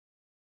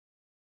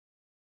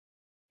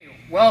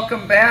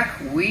Welcome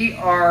back. We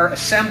are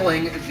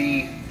assembling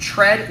the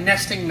tread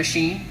nesting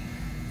machine,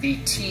 the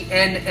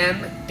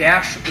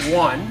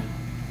TNM-1.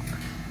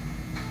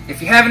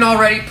 If you haven't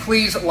already,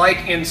 please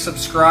like and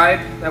subscribe.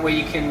 That way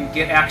you can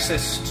get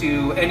access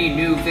to any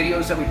new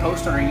videos that we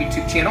post on our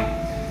YouTube channel.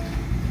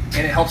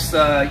 And it helps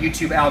the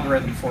YouTube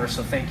algorithm for us,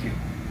 so thank you.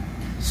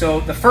 So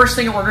the first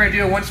thing that we're going to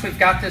do once we've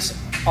got this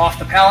off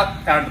the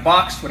pallet, out of the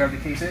box, whatever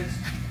the case is,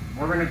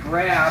 we're going to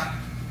grab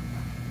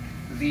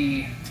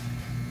the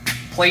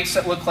plates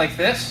that look like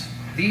this.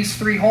 These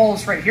three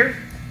holes right here,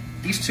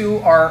 these two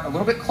are a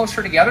little bit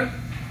closer together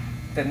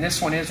than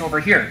this one is over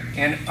here.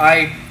 And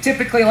I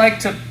typically like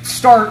to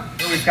start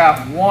where we've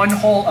got one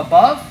hole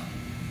above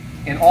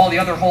and all the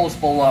other holes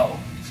below.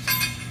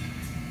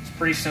 It's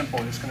pretty simple.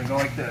 I'm just going to go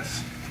like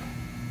this.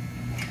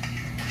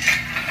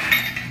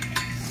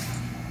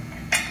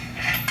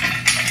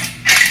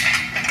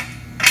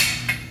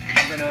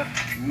 I'm going to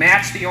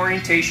match the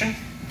orientation.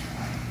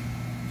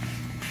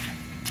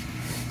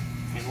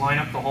 Line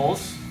up the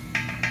holes,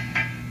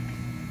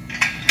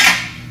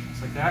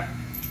 just like that.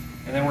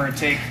 And then we're going to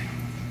take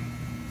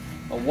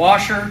a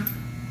washer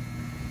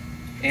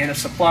and a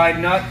supplied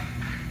nut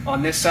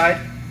on this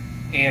side,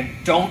 and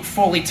don't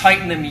fully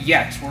tighten them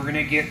yet. We're going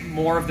to get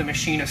more of the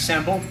machine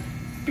assembled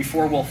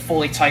before we'll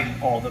fully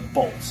tighten all the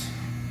bolts.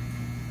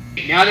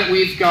 Now that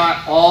we've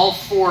got all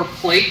four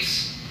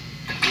plates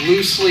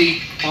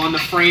loosely on the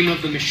frame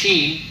of the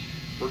machine,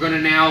 we're going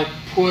to now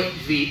put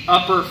the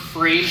upper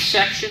frame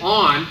section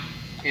on,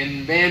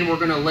 and then we're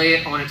going to lay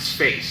it on its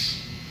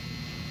face.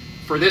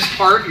 For this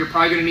part, you're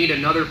probably going to need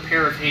another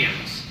pair of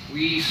hands.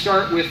 We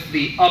start with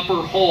the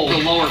upper hole, the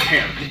lower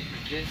pair.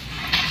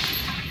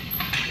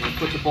 We'll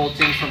put the bolts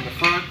in from the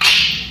front.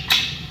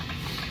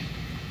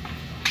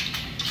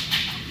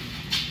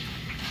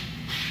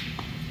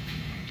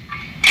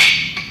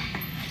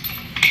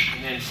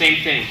 And then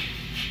same thing,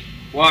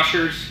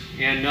 washers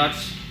and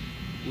nuts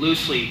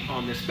loosely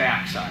on this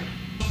back side.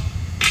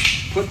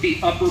 Put the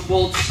upper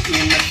bolts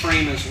in the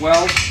frame as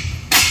well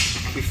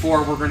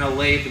before we're going to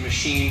lay the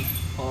machine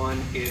on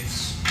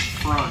its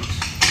front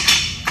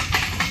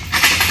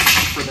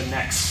for the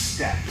next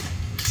step.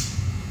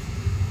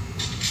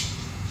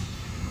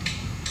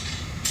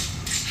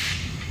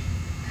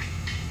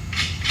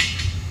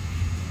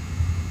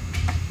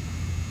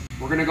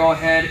 We're going to go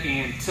ahead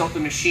and tilt the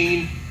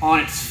machine on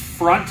its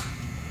front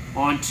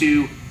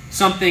onto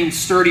something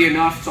sturdy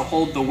enough to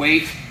hold the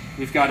weight.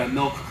 We've got a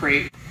milk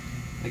crate.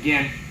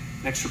 Again,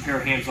 an extra pair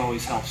of hands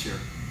always helps here.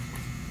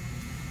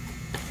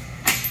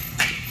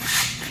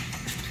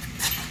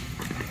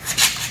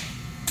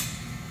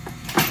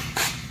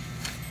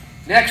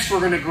 Next, we're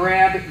going to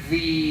grab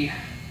the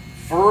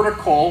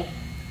vertical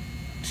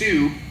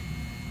tube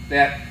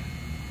that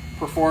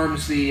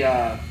performs the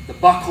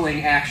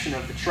buckling action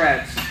of the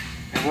treads,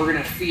 and we're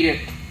going to feed it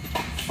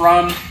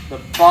from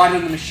the bottom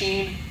of the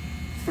machine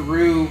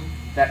through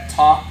that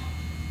top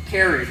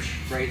carriage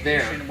right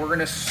there. And we're going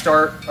to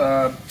start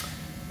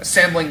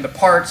assembling the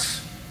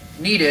parts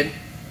needed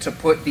to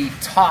put the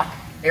top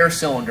air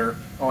cylinder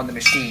on the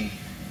machine.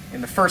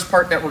 And the first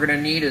part that we're going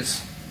to need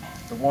is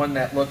the one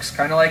that looks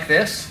kind of like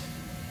this.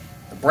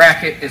 The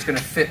bracket is going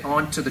to fit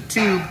onto the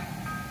tube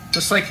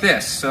just like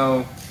this.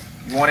 So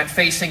you want it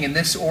facing in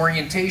this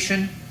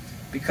orientation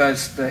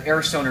because the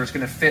air cylinder is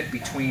going to fit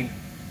between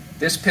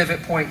this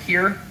pivot point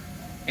here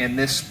and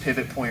this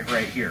pivot point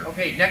right here.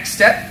 Okay, next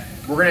step,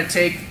 we're going to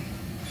take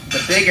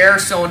the big air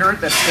cylinder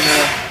that's going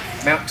to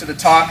mount to the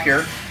top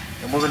here,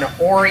 and we're going to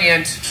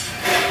orient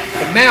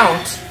the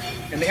mount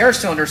and the air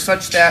cylinder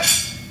such that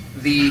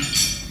the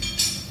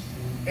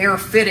air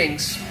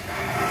fittings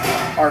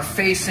are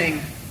facing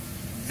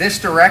this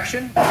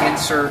direction.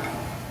 Insert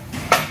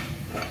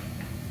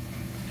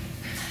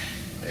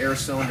the air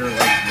cylinder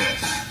like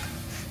this.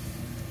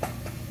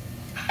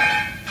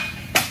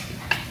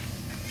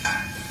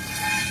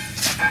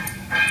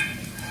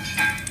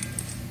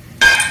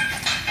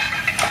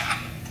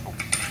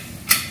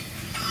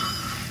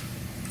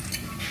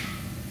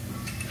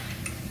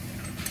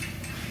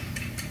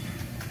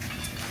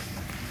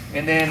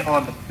 And then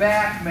on the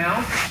back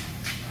mount,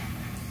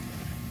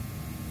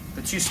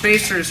 the two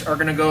spacers are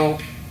going to go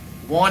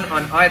one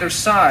on either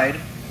side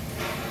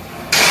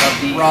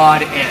of the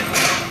rod end,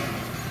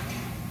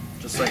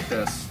 just like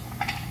this.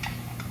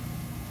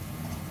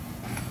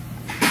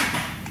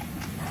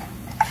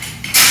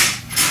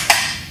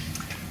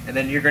 And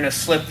then you're going to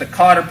slip the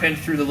cotter pin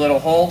through the little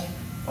hole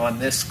on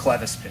this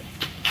clevis pin.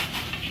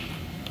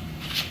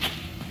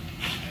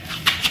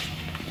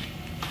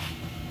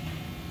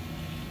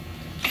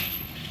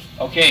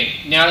 Okay,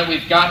 now that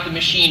we've got the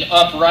machine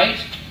upright,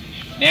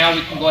 now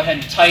we can go ahead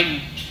and tighten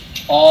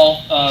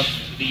all of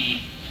the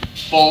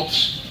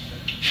bolts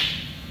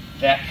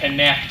that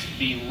connect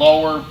the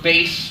lower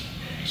base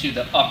to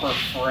the upper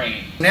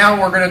frame. Now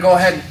we're going to go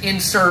ahead and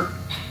insert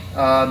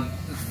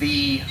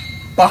the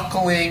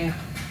buckling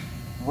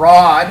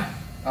rod.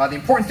 The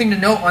important thing to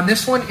note on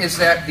this one is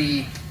that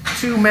the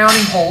two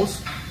mounting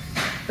holes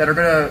that are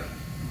going to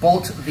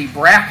bolt the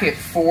bracket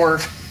for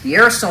the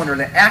air cylinder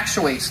that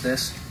actuates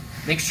this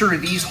make sure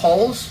these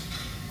holes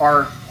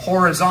are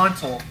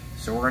horizontal.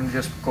 So we're going to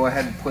just go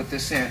ahead and put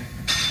this in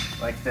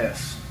like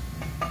this.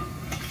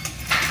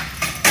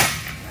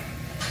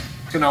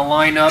 It's going to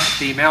line up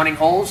the mounting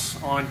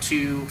holes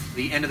onto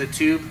the end of the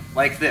tube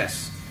like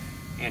this.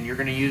 And you're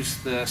going to use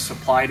the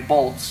supplied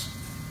bolts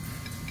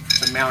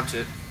to mount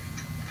it.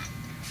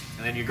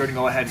 And then you're going to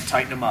go ahead and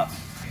tighten them up.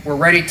 We're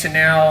ready to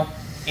now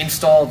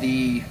install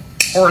the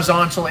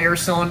horizontal air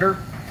cylinder.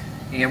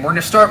 And we're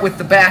going to start with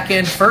the back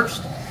end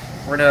first.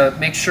 We're going to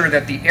make sure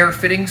that the air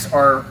fittings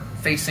are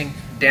facing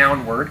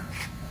downward.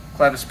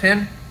 Clevis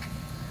pin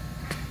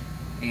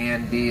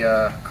and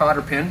the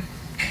cotter pin.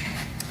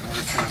 We're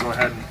just going to go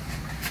ahead and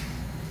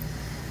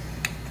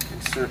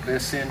insert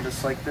this in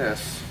just like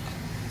this.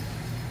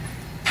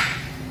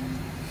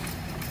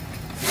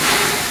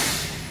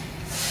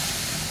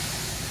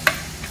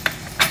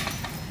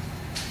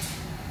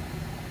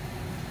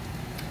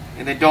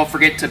 And then don't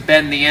forget to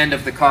bend the end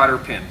of the cotter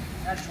pin.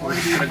 We're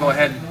just going to go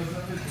ahead and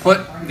put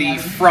the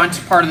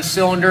front part of the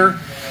cylinder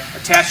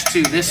attached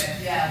to this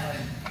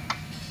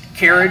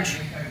carriage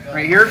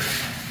right here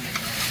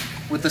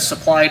with the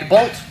supplied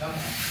bolt.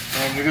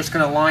 And you're just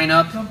going to line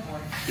up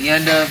the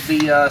end of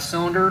the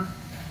cylinder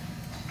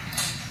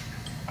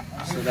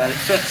so that it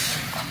fits.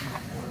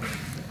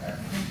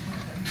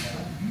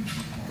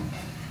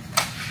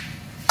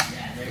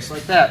 Just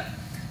like that.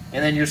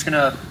 And then you're just going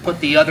to put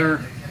the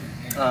other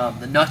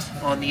the nut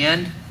on the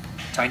end,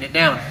 tighten it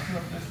down.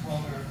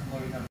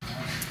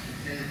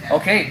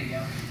 Okay,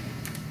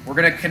 we're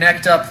going to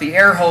connect up the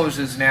air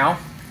hoses now.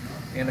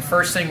 And the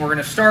first thing we're going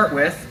to start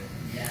with,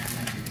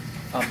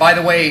 by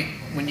the way,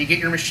 when you get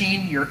your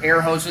machine, your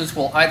air hoses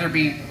will either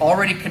be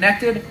already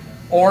connected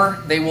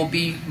or they will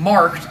be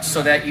marked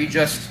so that you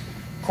just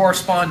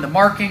correspond the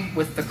marking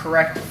with the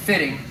correct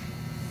fitting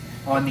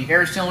on the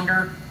air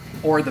cylinder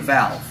or the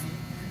valve.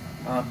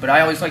 But I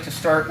always like to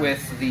start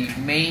with the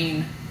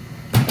main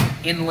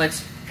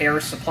inlet air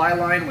supply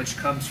line, which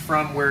comes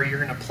from where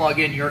you're going to plug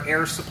in your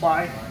air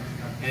supply,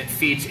 and it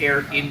feeds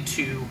air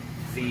into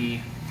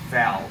the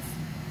valve.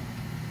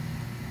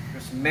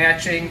 Just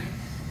matching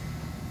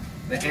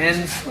the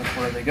ends with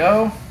where they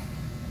go.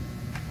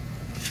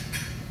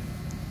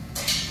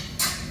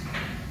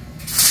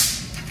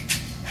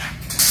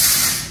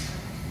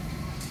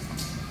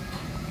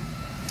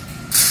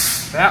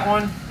 That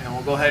one, and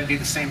we'll go ahead and do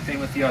the same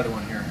thing with the other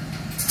one here.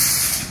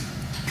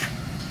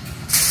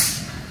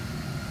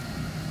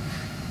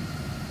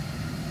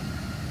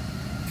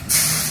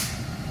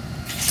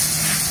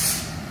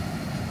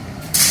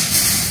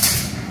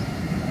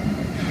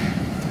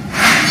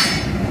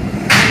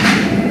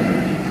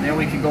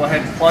 Go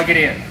ahead and plug it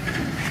in.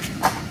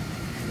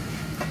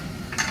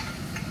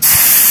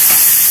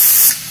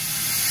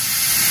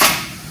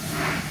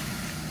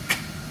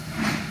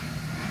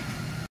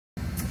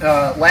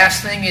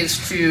 Last thing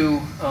is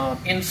to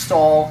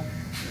install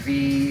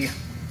the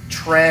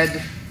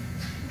tread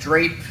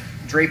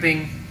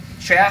draping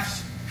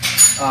shafts.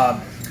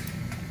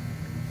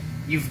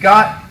 You've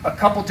got a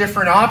couple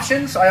different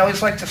options. I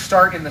always like to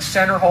start in the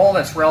center hole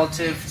that's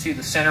relative to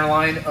the center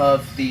line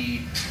of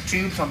the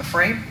tubes on the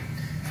frame.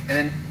 And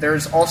then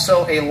there's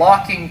also a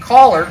locking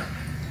collar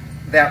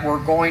that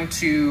we're going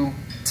to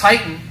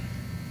tighten,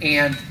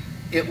 and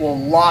it will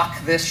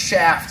lock this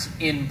shaft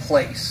in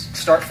place.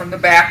 Start from the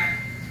back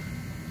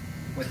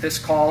with this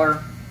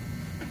collar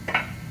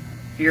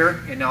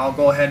here, and now I'll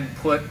go ahead and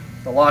put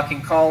the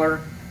locking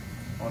collar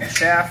on the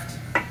shaft,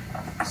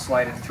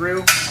 slide it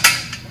through,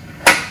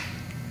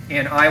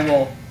 and I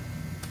will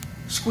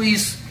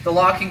squeeze the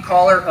locking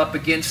collar up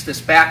against this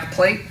back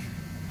plate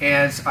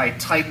as I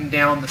tighten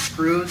down the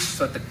screws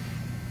so that the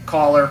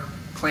collar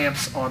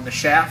clamps on the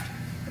shaft,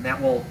 and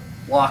that will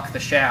lock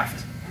the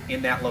shaft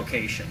in that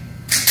location.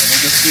 And we'll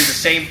just do the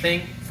same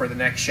thing for the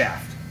next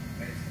shaft.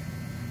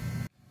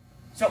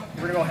 So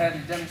we're going to go ahead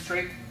and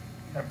demonstrate.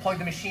 I'm going to plug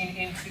the machine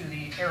into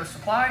the air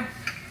supply.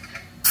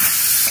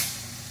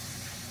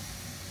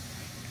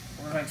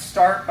 We're going to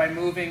start by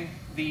moving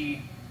the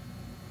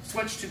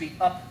switch to the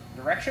up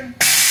direction.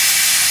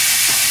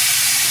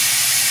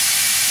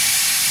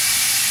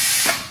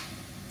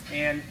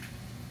 And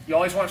you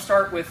always want to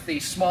start with the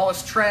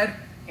smallest tread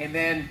and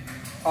then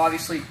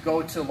obviously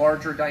go to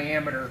larger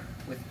diameter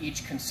with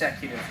each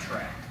consecutive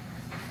tread.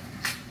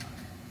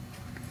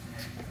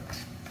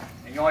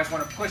 And you always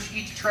want to push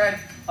each tread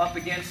up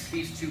against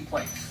these two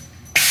plates.